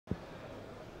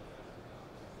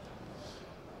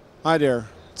Hi there,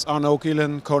 it's Arno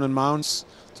Kielen, Conen Mounts.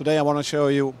 Today I want to show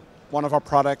you one of our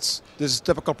products. This is a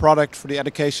typical product for the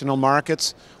educational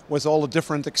market with all the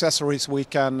different accessories we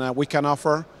can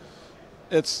offer.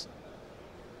 It's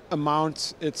a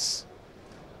mount, it's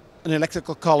an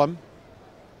electrical column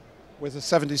with a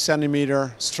 70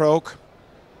 centimeter stroke,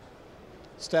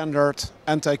 standard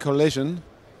anti-collision,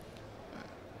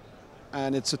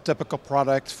 and it's a typical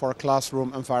product for a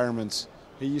classroom environment.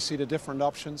 Here you see the different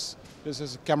options. This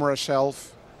is a camera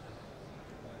shelf.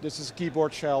 This is a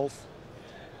keyboard shelf.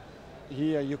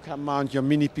 Here you can mount your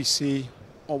mini PC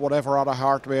or whatever other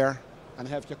hardware and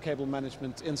have your cable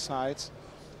management inside.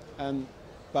 And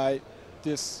by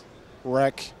this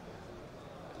rack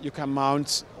you can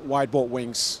mount whiteboard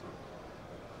wings.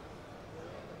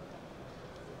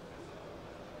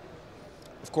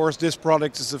 Of course, this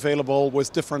product is available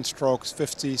with different strokes,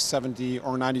 50, 70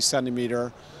 or 90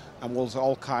 centimeter, and with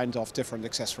all kinds of different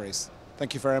accessories.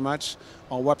 Thank you very much.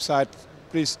 On our website,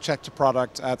 please check the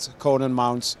product at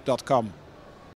conenmounts.com.